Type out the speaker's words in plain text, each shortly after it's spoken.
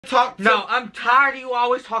talk to... No, I'm tired of you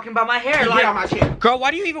always talking about my hair. Get out my chair. Girl,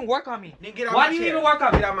 why do you even work on me? Get out why my do you chair. even work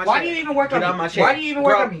on me? Get out my Why chair. do you even work Get on out me? my chair. Why do you even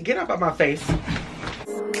work Girl, on me? Get up out my face.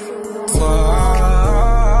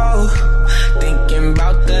 Whoa, thinking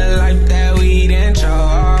about the life that we done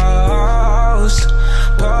chose,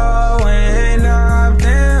 pouring up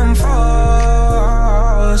them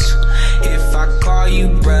foes. If I call you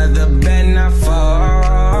brother, better not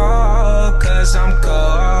fall, 'cause I'm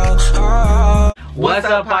cold. What's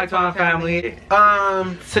up, Python family?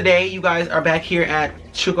 Today you guys are back here at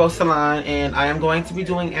Chuco'S Salon, and I am going to be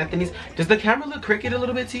doing Anthony's. Does the camera look crooked a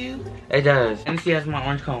little bit to you? It does. And she has my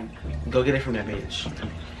orange comb. Go get it from that bitch.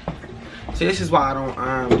 See, this is why I don't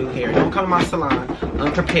do hair. Don't come to my salon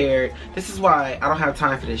unprepared. This is why I don't have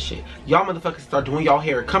time for this shit. Y'all motherfuckers start doing y'all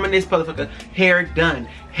hair. Come in this motherfucker, hair done.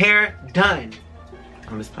 Hair done.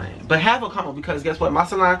 I'm just playing. But have a comb, because guess what? My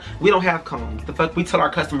salon, we don't have combs. The fuck, we tell our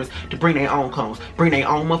customers to bring their own combs. Bring their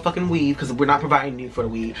own motherfucking weave, because we're not providing you for the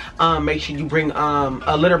weave. Make sure you bring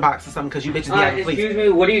a litter box or something, because you bitches be having fleas. Excuse me,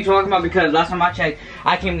 what are you talking about? Because last time I checked,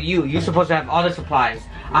 I came to you. You're supposed to have all the supplies.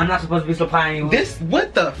 I'm not supposed to be supplying you. This,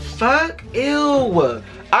 what the fuck? Ew.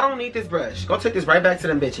 I don't need this brush. Go take this right back to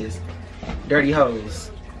them bitches. Dirty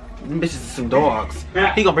hoes. Them bitches are some dogs.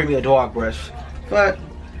 He gonna bring me a dog brush. But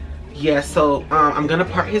yeah, so I'm gonna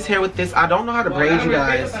part his hair with this. I don't know how to braid, you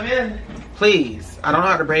guys. Please, I don't know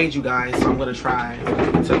how to braid, you guys, so I'm gonna try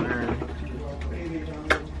to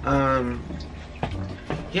learn.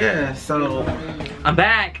 Yeah, so I'm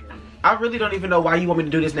back. I really don't even know why you want me to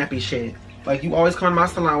do this nappy shit. Like, you always come to my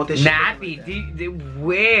salon with this nappy. shit.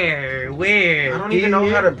 Where? I don't even know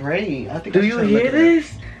how to braid. I think do you hear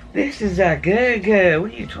this? This is good.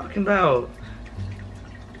 What are you talking about?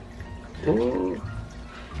 Ooh.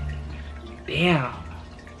 Damn.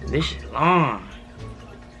 This is long.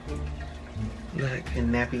 Look, and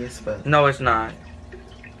nappy as fuck. No, it's not.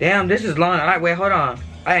 Damn, this is long. Wait, hold on.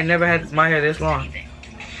 I ain't never had my hair this long.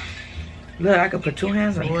 Look, I could put two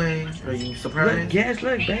hands on it. Boy, are you surprised? Look, yes,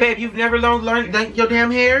 look, babe. Babe, you've never learned your damn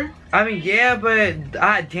hair? I mean, yeah, but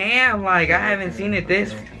damn, like, I haven't seen it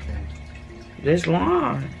this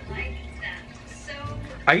long.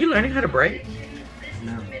 Are you learning how to braid?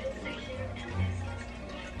 No.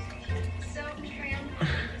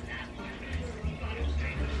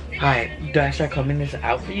 Alright, do I start combing this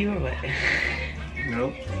out for you or what?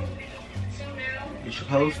 Nope. You're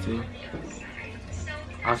supposed to.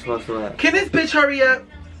 I'm supposed to what? Can this bitch hurry up?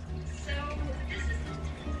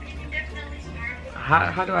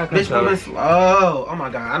 How do I Bitch control moving it? slow. Oh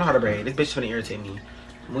my god, I know how to braid. This bitch is finna irritate me.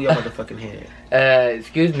 Move your motherfucking head.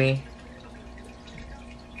 Excuse me.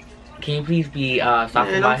 Can you please be soft in my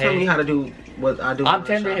don't head? tell me how to do what I do. I'm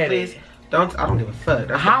tender-headed. I don't give a fuck.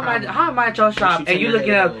 That's How am I at your shop and you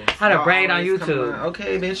looking up how to braid on YouTube?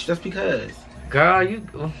 Okay, bitch, just because. Girl,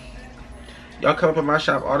 Y'all come up at my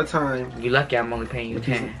shop all the time. you lucky I'm only paying you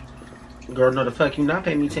 10. Girl, no the fuck, you not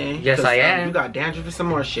paying me 10. Yes, I am. You got dandruff for some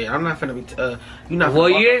more shit. I'm not finna be, you not finna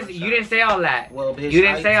Well, walk you didn't say all that. Well, bitch, you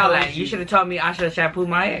didn't say all told that. You should have told me I should have shampooed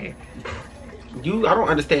my hair. I don't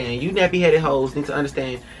understand. You nappy-headed hoes need to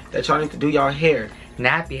understand that y'all need to do y'all hair.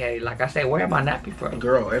 Nappy head, like I said, where am I nappy from?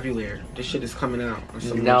 Girl, everywhere. This shit is coming out.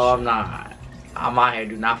 No, I'm not. My hair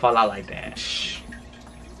do not fall out like that.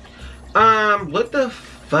 What the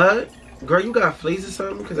fuck? Girl, you got fleas or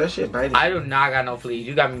something? Because that shit biting. I do not got no fleas.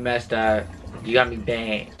 You got me messed up. You got me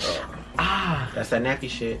bad. That's that nappy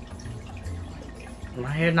shit.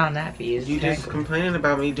 My hair not nappy. It's you tangled. just complaining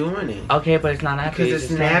about me doing it. Okay, but it's not nappy. Because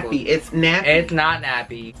it's nappy. It's nappy. It's not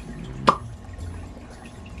nappy.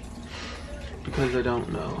 Because I don't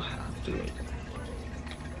know how to do it.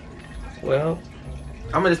 Well,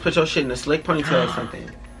 I'm gonna just put your shit in a slick ponytail or something.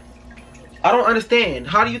 I don't understand.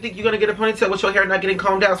 How do you think you're gonna get a ponytail with your hair not getting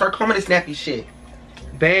combed down? Start combing this nappy shit.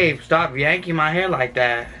 babe, stop yanking my hair like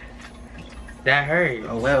that. That hurts.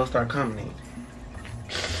 Oh well, start combing it.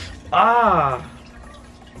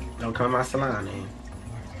 Don't come to my salon, man.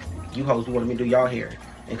 You hoes who want me to do y'all hair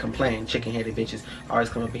and complain, chicken-headed bitches always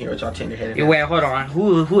come up in here with y'all tender-headed. Yeah, wait, hold on.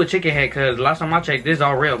 Who a chicken head? Cause last time I checked, this is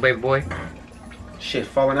all real, baby boy. Shit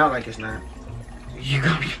falling out like it's not. You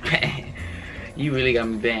got me banned. You really got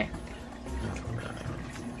me banned.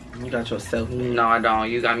 You got yourself banned. No, I don't.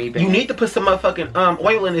 You got me banned. You need to put some motherfucking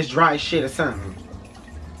oil in this dry shit or something.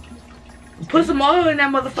 Put some oil in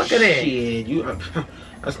that motherfucker there. Shit, you.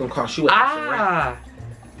 That's gonna cost you an extra rack. Ah.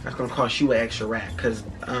 That's gonna cost you an extra rack, cause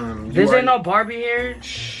This ain't no Barbie hair.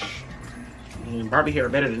 Shh. Barbie hair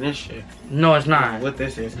better than this shit. No, it's not. What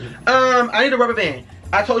this is? I need a rubber band.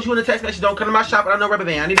 I told you in the text message, don't come to my shop, but I know rubber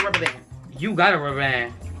band. I need a rubber band. You got a rubber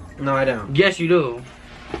band. No, I don't. Yes, you do.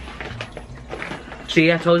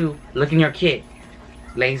 See, I told you. Look in your kit.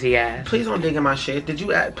 Lazy ass. Please don't dig in my shit. Did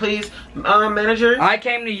you please, manager? I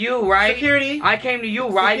came to you, right? Security. I came to you,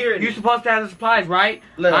 right? Security. You supposed to have the supplies, right?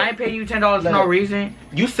 Look, I ain't paying you $10 for no reason.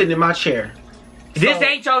 You sitting in my chair. This So,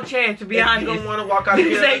 ain't your chair, to be honest. You don't want to walk out here.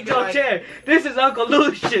 This ain't your chair. This is Uncle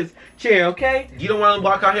Lucius' chair, okay? You don't want to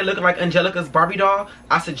walk out here looking like Angelica's Barbie doll.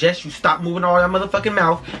 I suggest you stop moving all your motherfucking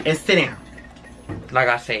mouth and sit down. Like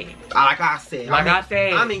I said. Like I said.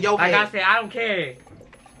 I'm in your head. Like I said, I don't care.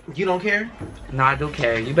 You don't care? No, I do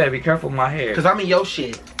care. You better be careful with my hair. Cause I'm in your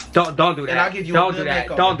shit. Don't do that. And I'll give you don't do that.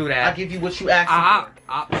 makeover. Don't do that. I'll give you what you asked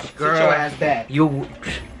for. Girl, sit your ass back. You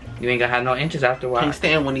ain't gonna have no inches after a while. Can't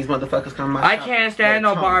stand when these motherfuckers come my I shop. can't stand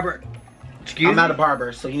no barber. Excuse me? I'm not a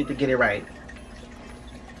barber, so you need to get it right.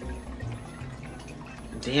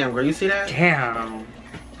 Damn, girl, you see that? Damn.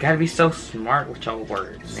 Gotta be so smart with your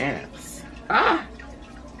words. Naps. Ah.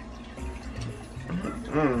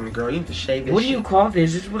 Girl, you need to shave this What do shit. you call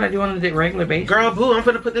this? This is what I do on a regular basis. Girl, boo, I'm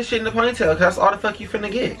finna put this shit in the ponytail, cause that's all the fuck you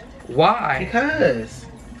finna get. Why? Because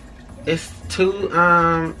it's too,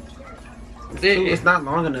 it's not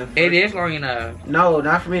long enough. It is long enough. No,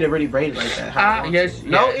 not for me to really braid it like that. Yes.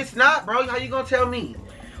 No, it's not, bro. How you gonna tell me?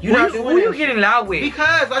 Who you getting loud with?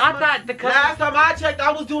 Because I thought the last time I checked,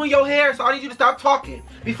 I was doing your hair, so I need you to stop talking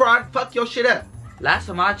before I fuck your shit up. Last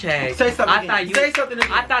time I checked, say something. Say something.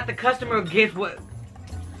 I thought the customer gets what.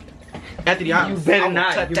 Anthony, you better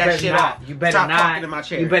not. Cut You that better shit not. off. You better Stop not. talking in my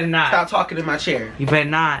chair. You better not. Stop talking in my chair. You better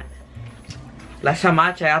not. Last time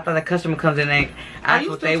I checked, I thought the customer comes in and asks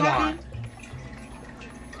what they want.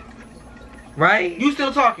 Right? You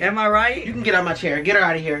still talking? Am I right? You can get out of my chair. Get her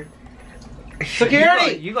out of here.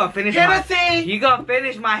 Security! You gonna finish Hennessy! You gonna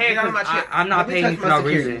finish my hair? Get out of my chair. I'm not paying you for no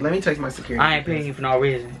reason. Let me text my security. I ain't paying you for no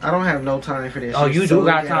reason. I don't have no time for this. Oh, you do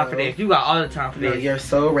got time for this. You got all the time for this. No, you're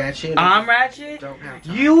so ratchet. I'm ratchet? Don't have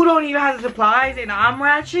time. You don't even have the supplies and I'm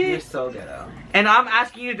ratchet? You're so ghetto. And I'm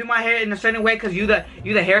asking you to do my hair in a certain way because you the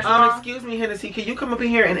hair salon? Excuse me, Hennessy. Can you come up in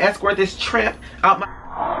here and escort this tramp out my...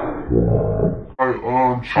 hold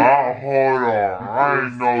on. I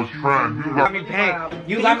ain't no tramp. You got me paid.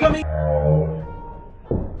 You got me...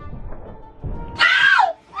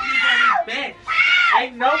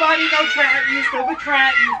 Ain't nobody no tramp, you stupid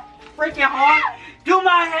tramp, you freaking hard. Do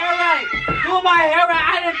my hair right. Do my hair right.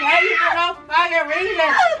 I didn't pay you for no fucking reason.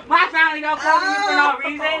 My family don't come to you for no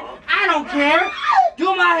reason. I don't care.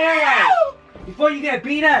 Do my hair right. Before you get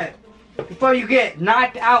beat up. Before you get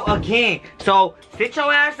knocked out again. So sit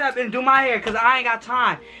your ass up and do my hair because I ain't got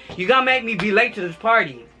time. You gonna make me be late to this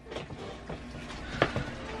party.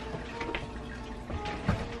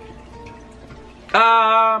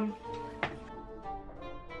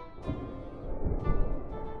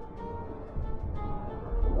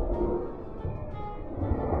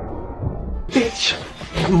 Bitch,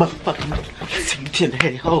 motherfucking, you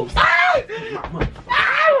tender-headed hoes.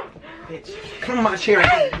 Bitch, come on my chair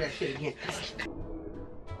and do that shit again.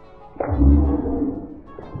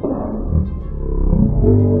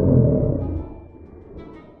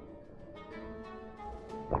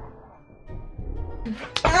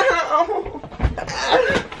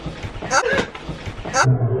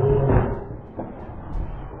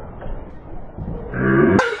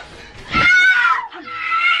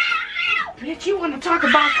 Bitch, you wanna talk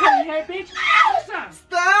about cutting hair, bitch? What's up?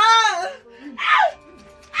 Stop!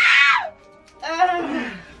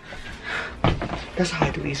 That's how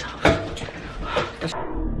I do these.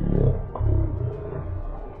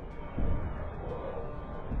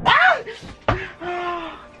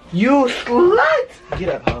 You slut! Get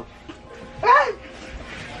up, ho.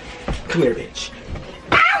 Come here, bitch.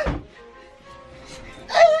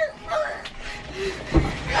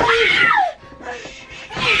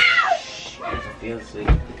 Feel sweet.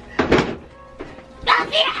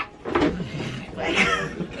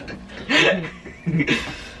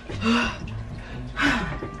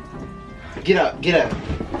 Get up, get up.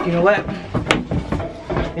 You know what?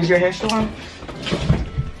 Is your hair still on?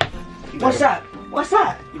 What's up? What's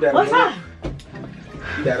up? What's up?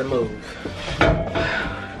 You gotta move.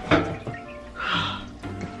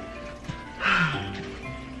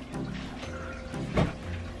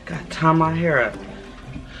 Gotta tie my hair up.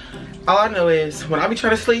 All I know is when I be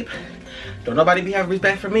trying to sleep, don't nobody be having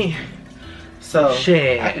respect for me. So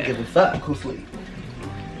Shit. I can give a fuck who sleep.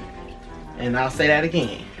 And I'll say that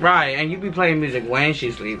again. Right, and you be playing music when she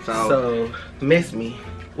sleeps, So miss me.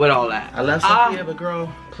 with all that. I love Sophia, but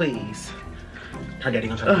girl, please. Her daddy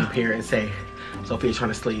gonna try to come up here and say Sophia's trying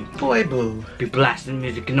to sleep. Boy, boo. Be blasting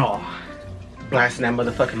music and all. Blasting that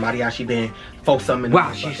motherfucking mariachi band. Folk something in Wow,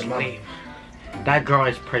 the she's motherfucking mouth. asleep. That girl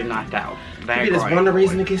is pretty knocked out. That Maybe that's girl one of the ain't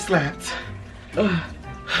reasons to get slapped.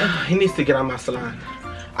 He needs to get on my salon.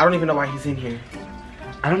 I don't even know why he's in here.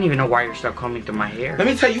 I don't even know why you're still combing through my hair. Let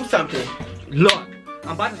me tell you something. Look,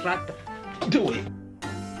 I'm about to slap the... Do it.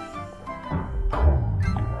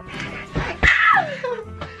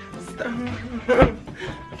 Stop.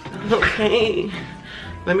 Okay.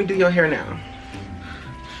 Let me do your hair now.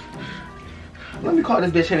 Let me call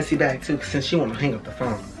this bitch Hennessy back too, since she wanna hang up the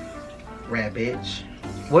phone. Rad bitch.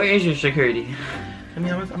 Where is your security? I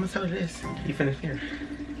mean, I'm gonna tell her this. You finna fear.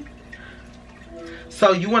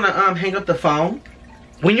 So you wanna hang up the phone?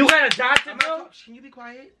 When you got a job to do? Can you be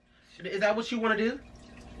quiet? Is that what you wanna do?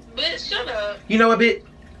 Bitch, shut up. You know a bit.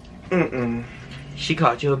 She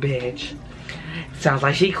called you a bitch. Sounds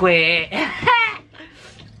like she quit.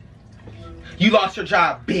 You lost your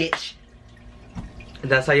job, bitch.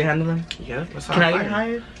 That's how you handle them? Yeah, that's how Can I like get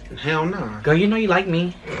hired? Hell no. Girl, you know you like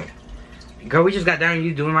me. Girl, we just got down and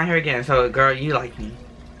you doing my hair again. So, girl, you like me.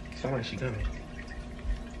 Sound like she coming.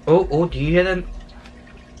 Oh, do you hear that?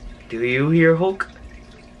 Do you hear Hulk?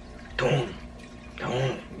 Don't.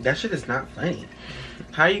 That shit is not funny.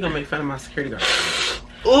 How are you gonna make fun of my security guard?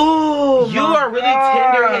 Ooh, You are really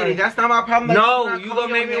tender-headed. That's not my problem. No, you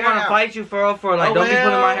gonna make me want to fight you for like, don't be putting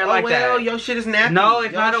my hair like that. Your shit is nappy. No,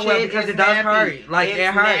 it's not a well because it does hurt. Like,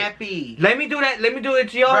 it hurts. Nappy. Let me do that. Let me do it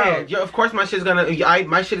to your hair. Yeah, of course my shit's gonna,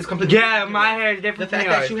 my shit is completely Yeah, my hair is different. The fact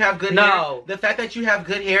that you have good hair. The fact that you have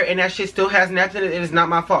good hair and that shit still has naps in it, it is not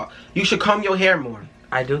my fault. You should comb your hair more.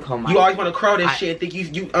 I do comb my hair. You always want to curl this shit, think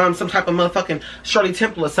you some type of motherfucking Shirley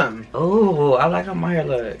Temple or something. Oh, I like how my hair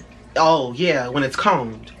look. Oh, yeah, when it's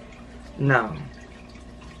combed. No.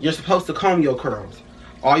 You're supposed to comb your curls.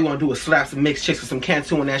 All you want to do is slap some mixed chicks with some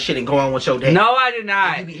Cantu and that shit and go on with your day. No, I did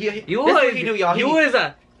not. This is what he do, y'all.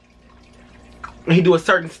 He do a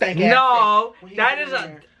certain stank ass No, thing. that is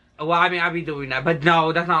a... Well, I mean, I be doing that. But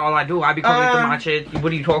no, that's not all I do. I be combing through my shit.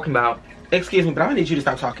 What are you talking about? Excuse me, but I'm going to need you to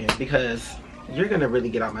stop talking because you're going to really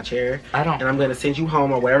get out my chair. I don't. And I'm going to send you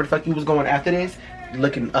home or wherever the fuck you was going after this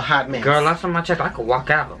looking a hot mess. Girl, last time I checked, I could walk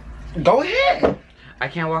out. Go ahead. I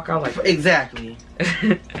can't walk out like that. Exactly.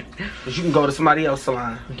 But you can go to somebody else's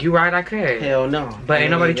salon. You right, I could. Hell no. But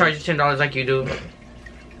ain't nobody charges $10 like you do.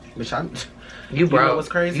 Bitch, you broke. You know what's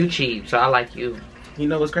crazy? You cheap, so I like you. You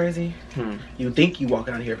know what's crazy? You think you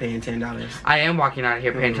walking out of here paying $10. I am walking out of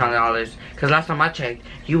here paying $10. Because last time I checked,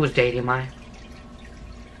 you was dating my...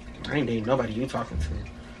 I ain't dating nobody you talking to.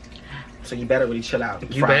 So you better really chill out.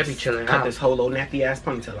 You better be chilling Cut out. this whole little nappy ass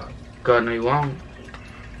ponytail off. Girl, no you won't.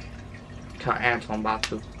 Tell Antoine about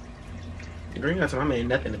to. Girl, you got to my man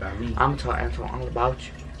nothing about me. I'm gonna tell Antoine all about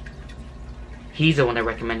you. He's the one that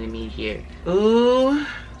recommended me here. Ooh.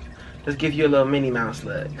 Let's give you a little Minnie Mouse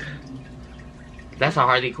look. That's a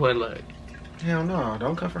Harley Quinn look. Hell no,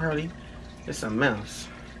 don't come for Harley. It's a mouse.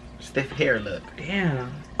 Stiff hair look.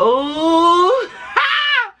 Damn. Ooh.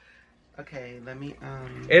 Okay, let me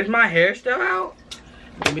Is my hair still out?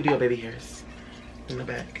 Let me do your baby hairs in the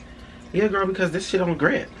back. Yeah, girl, because this shit don't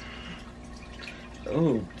grip.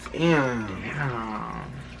 Oh, damn.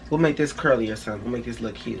 Damn. We'll make this curly or something. We'll make this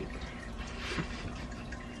look cute.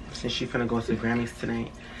 Since you're finna go to the Grammys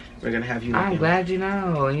tonight, we're gonna have you. I'm glad you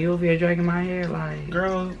know. And you over here dragging my hair like.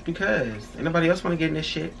 Girl, because anybody else wanna get in this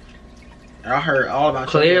shit? I heard all about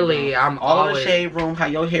Clearly, I'm all in the shade room. How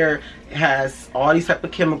your hair has all these type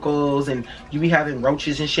of chemicals, and you be having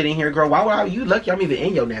roaches and shit in here, girl. Why would I? You lucky I'm even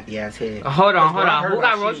in your nappy ass head. Hold on. Who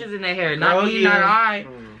got roaches in their hair? Not me, not I.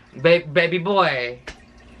 Baby boy.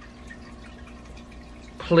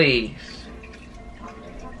 Please.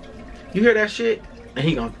 You hear that shit? And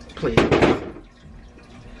he gonna please.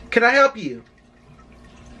 Can I help you?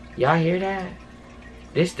 Y'all hear that?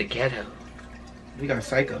 This the ghetto. We got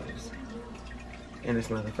psychos in this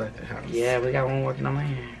motherfucking house. Yeah, we got one working on my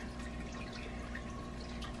hair.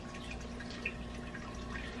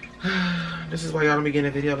 This is why y'all don't be getting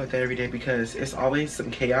a video like that every day, because it's always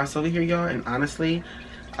some chaos over here, y'all. And honestly,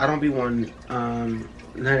 I don't be wanting none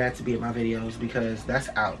of that to be in my videos, because that's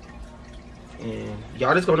out. And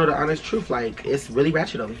y'all just gonna know the honest truth. Like, it's really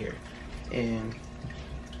ratchet over here. And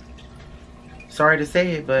sorry to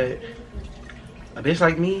say it, but a bitch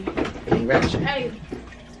like me ain't ratchet. Hey.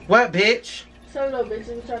 What, bitch? So no, bitch,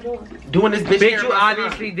 what y'all doing? Doing this bitch. Bitch, you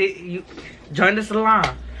obviously did. You join the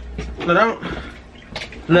salon. No, don't.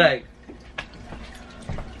 Look.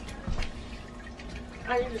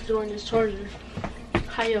 I need to join this charger.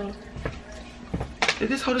 Hiyo. Did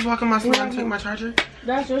this hoe just walk in my salon and take my charger?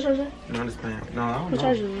 That's your charger? No, I'm just playing. No, I don't What know.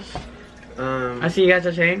 charger is this? I see you got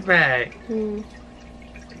your change back.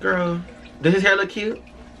 Girl, does his hair look cute?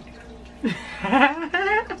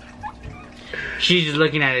 She's just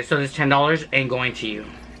looking at it, so this $10 ain't going to you.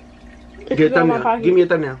 Get a thumbnail. Give me a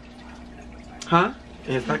thumbnail. Huh?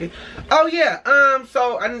 In his pocket? Oh yeah.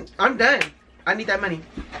 So I'm done. I need that money.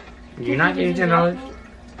 You're not getting $10.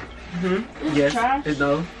 Yes. Trash. It's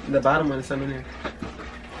no. The bottom one is something in there.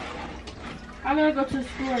 I gotta go to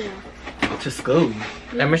school now. To school.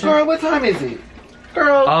 Emerson? Girl, what time is it?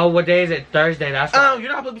 Girl. Oh, what day is it? Thursday. That's right. You're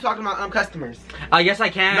not supposed to be talking about customers. Yes, I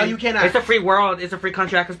can. No, you cannot. It's a free world. It's a free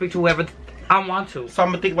country. I can speak to whoever I want to. So I'm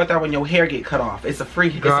gonna think about that when your hair get cut off. It's a free.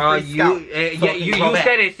 Girl, it's a free scalp. you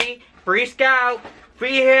said it. See, free scalp,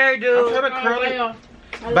 free hairdo. I'm trying to curl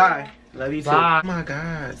it. Bye. Love you too. Bye. Oh my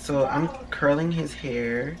god. So I'm curling his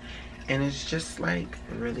hair, and it's just like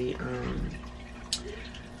really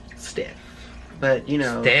stiff. But you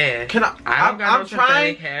know, Stiff. Can I? I'm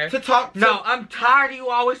trying to talk. No, I'm tired of you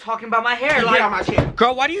always talking about my hair. Get out my chair.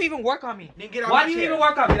 Girl, why do you even work on me? Get out Why my do you chair. even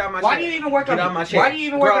work on me? Get out my Why chair. do you even work on Get me? out my chair. Why do you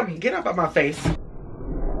even work Girl, on me? Get up out my face.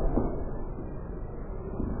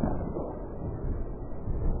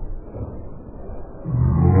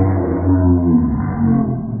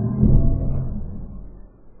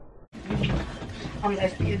 I'm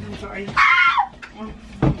lesbian, I'm sorry.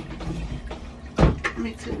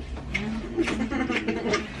 Me too.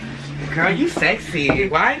 Girl, you sexy.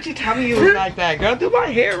 Why didn't you tell me you look like that? Girl, do my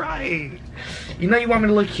hair right. You know you want me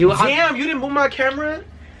to look cute. Damn, you didn't move my camera?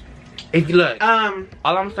 If you look, all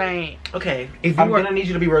I'm saying, okay. If you I'm were- gonna need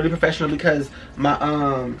you to be really professional because my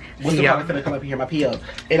what's the product gonna come up here, my PO.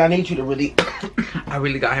 And I need you to really I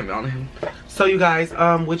really got him on him. So you guys,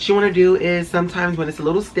 what you wanna do is sometimes when it's a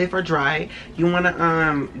little stiff or dry, you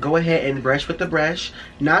wanna go ahead and brush with the brush.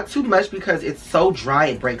 Not too much because it's so dry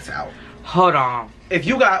it breaks out. Hold on. If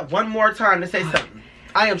you got one more time to say something,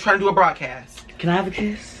 I am trying to do a broadcast. Can I have a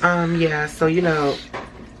kiss? Yeah, so you know,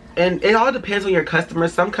 and it all depends on your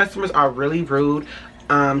customers. Some customers are really rude.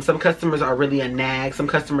 Some customers are really a nag. Some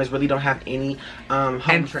customers really don't have any home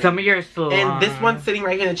And training. some of your salon. And this one sitting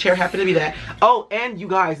right here in the chair happened to be that. Oh, and you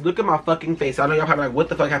guys, look at my fucking face. I know y'all probably like, what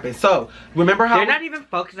the fuck happened? So, remember how... They're not even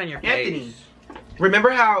focused on your face. Anthony, remember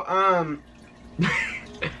how,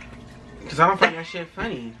 because I don't find that shit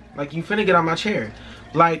funny. Like, you finna get on my chair.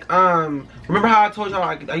 Like, remember how I told y'all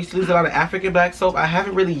I used to use a lot of African black soap? I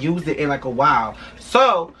haven't really used it in like a while.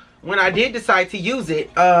 So, when I did decide to use it,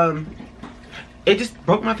 it just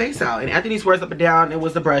broke my face out. And Anthony swears up and down it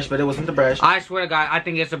was the brush, but it wasn't the brush. I swear to God, I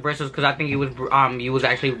think it's the bristles because I think you was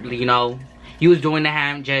actually, you know, you was doing the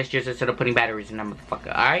hand gestures instead of putting batteries in that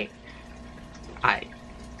motherfucker. All right.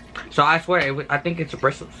 So I swear, I think it's the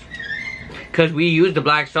bristles. Cause we used the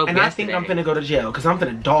black soap. And yesterday. I think I'm finna go to jail because I'm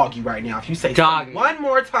finna dog you right now. If you say dog something one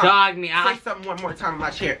more time, dog me. Say something one more time in my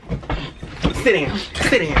chair. Sit down.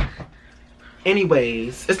 Sit down.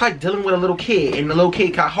 Anyways, it's like dealing with a little kid, and the little kid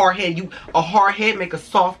got hard head. A hard head make a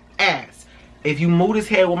soft ass. If you move his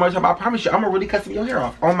head one more time, I promise you, I'm gonna really cut some of your hair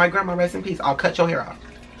off. Oh my grandma, rest in peace. I'll cut your hair off.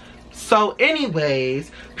 So,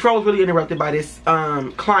 anyways, before I was really interrupted by this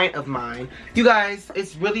client of mine, you guys,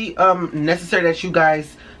 it's really necessary that you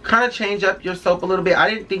guys kind of change up your soap a little bit. I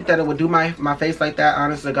didn't think that it would do my face like that,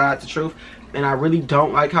 honest to God, the truth. And I really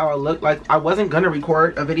don't like how I look. Like, I wasn't gonna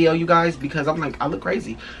record a video, you guys, because I'm like, I look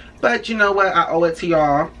crazy. But you know what? I owe it to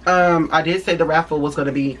y'all. I did say the raffle was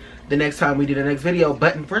gonna be the next time we did the next video,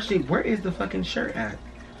 but unfortunately, where is the fucking shirt at?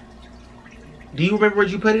 Do you remember where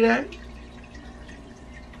you put it at?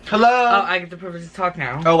 Hello? Oh, I get the privilege to talk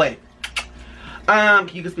now. Oh wait.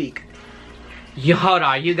 You can speak. You hold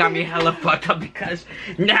on, you got me hella fucked up because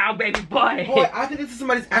now, baby boy. Boy, I think this is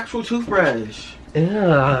somebody's actual toothbrush. Ugh.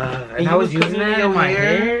 And I was using that in my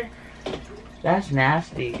hair? hair. That's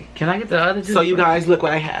nasty. Can I get the other two? So you guys, look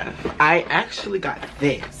what I have. I actually got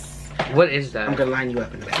this. What is that? I'm gonna line you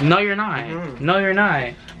up in the back. No, you're not. Mm-hmm. No, you're not.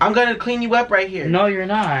 I'm gonna clean you up right here. No, you're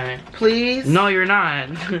not. Please? No, you're not.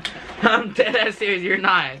 I'm dead serious. You're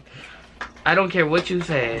not. I don't care what you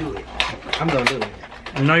say. Do it. I'm gonna do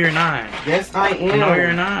it. No, you're not. Yes, I am. No,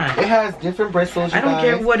 you're not. It has different bristles, you I don't guys.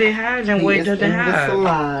 care what it has and what it doesn't in the have.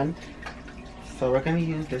 salon. So we're gonna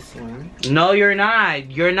use this one. No, you're not.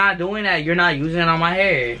 You're not doing that. You're not using it on my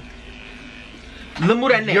hair. Move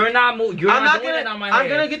that neck. You're not doing gonna, it on my hair. I'm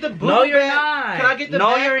gonna get the boob No, you're back. not. Can I get the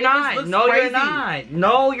no, back? you're It not. just looks No, crazy. you're not.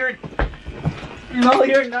 No, you're. No,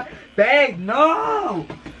 you're not. Babe, no.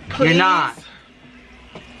 Please? You're not.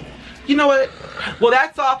 You know what? Well,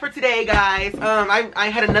 that's all for today, guys. I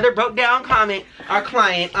had another broke down comment. Our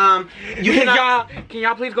client. You Can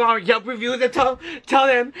y'all please go on Yelp reviews and tell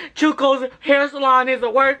them Chuco'S hair salon is the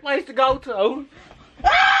worst place to go to.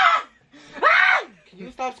 Can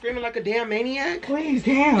you stop screaming like a damn maniac? Please,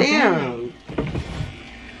 damn. Damn.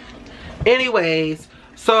 Anyways,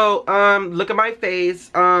 so look at my face.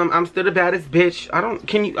 I'm still the baddest bitch.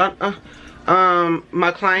 Can you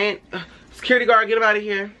my client, security guard, get him out of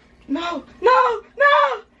here. No.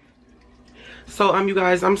 So you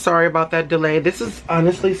guys, I'm sorry about that delay. This is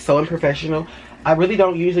honestly so unprofessional. I really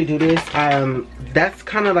don't usually do this. That's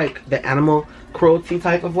kind of like the animal cruelty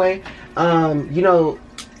type of way. You know,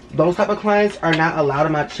 those type of clients are not allowed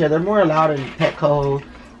in my chair. They're more allowed in Petco,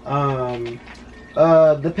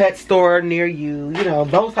 the pet store near you. You know,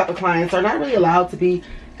 those type of clients are not really allowed to be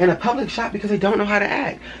in a public shop because they don't know how to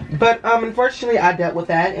act. But unfortunately, I dealt with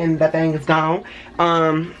that, and that thing is gone.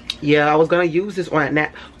 Yeah, I was gonna use this on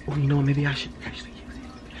that. Oh, you know what? Maybe I should actually use it.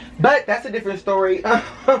 But that's a different story.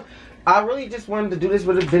 I really just wanted to do this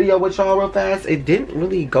with a video with y'all real fast. It didn't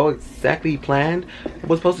really go exactly planned. I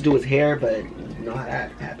was supposed to do his hair, but you know how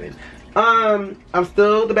that happened. I'm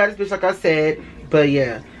still the baddest bitch, like I said. But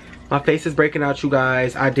yeah, my face is breaking out, you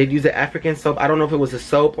guys. I did use the African soap. I don't know if it was a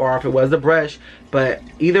soap or if it was a brush, but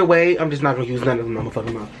either way, I'm just not gonna use none of them. I'm gonna fuck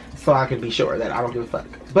them up, so I can be sure that I don't give a fuck.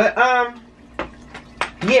 But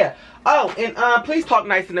yeah. Oh, and please talk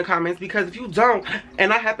nice in the comments, because if you don't,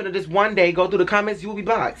 and I happen to just one day go through the comments, you will be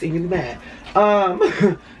blocked and you'll be mad.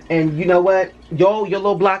 And you know what? Your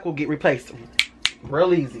little block will get replaced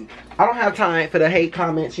real easy. I don't have time for the hate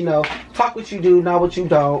comments, you know. Talk what you do, not what you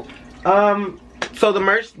don't. So the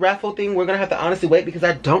merch raffle thing, we're gonna have to honestly wait because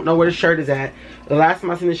I don't know where the shirt is at. The last time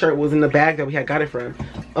I seen the shirt was in the bag that we had got it from.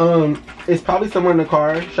 It's probably somewhere in the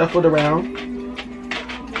car, shuffled around.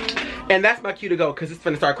 And that's my cue to go because it's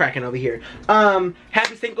finna start cracking over here.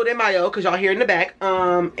 Happy Cinco de Mayo, because y'all here in the back.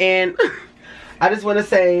 And I just want to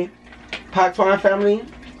say, Pak Twan family,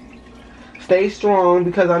 stay strong,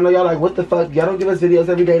 because I know y'all like, what the fuck? Y'all don't give us videos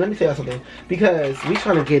every day. Let me tell y'all something. Because we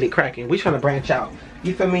trying to get it cracking. We trying to branch out.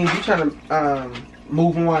 You feel me? We trying to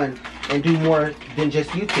move on and do more than just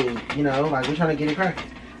YouTube. You know, like we trying to get it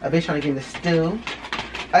cracking. I've been trying to get in the stew.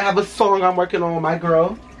 I have a song I'm working on with my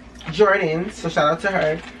girl, Jordan. So shout out to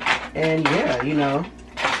her. And yeah, you know,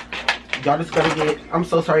 y'all just gotta get, I'm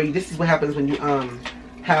so sorry, this is what happens when you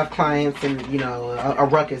have clients and, you know, a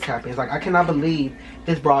ruckus happens. Like, I cannot believe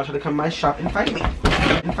this broad tried to come to my shop and fight me.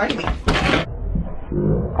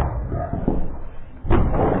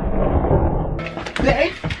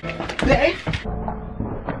 Babe.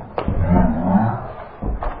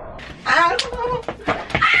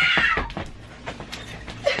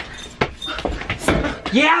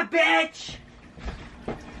 Yeah, bitch!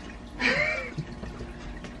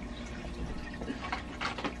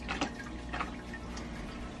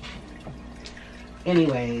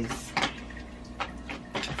 Anyways,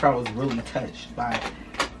 I was really touched by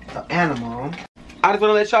the animal. I just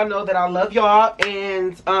want to let y'all know that I love y'all,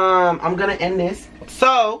 and I'm gonna end this.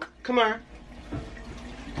 So come on,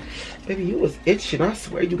 baby, you was itching. I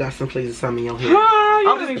swear you got some places on your hair.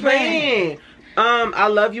 I'm just playing. I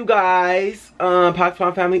love you guys. Pak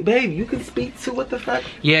Twan family. Babe, you can speak to what the fuck?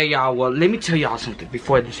 Yeah, y'all. Well, let me tell y'all something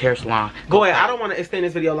before this hair salon. Go ahead. I don't want to extend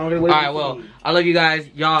this video longer. Alright, well, I love you guys.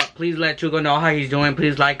 Y'all, please let Chuco know how he's doing.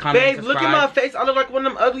 Please like, comment, babe, subscribe. look at my face. I look like one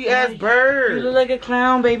of them ugly ass birds. You look like a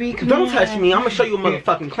clown, baby. Come don't on. touch me. I'm gonna show you a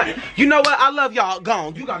motherfucking clown. You know what? I love y'all.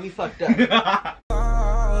 Gone. You got me fucked up. If I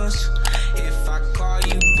call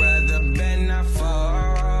you brother, better not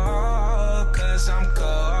fall, 'cause I'm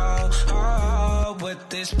cold with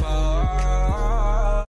this ball.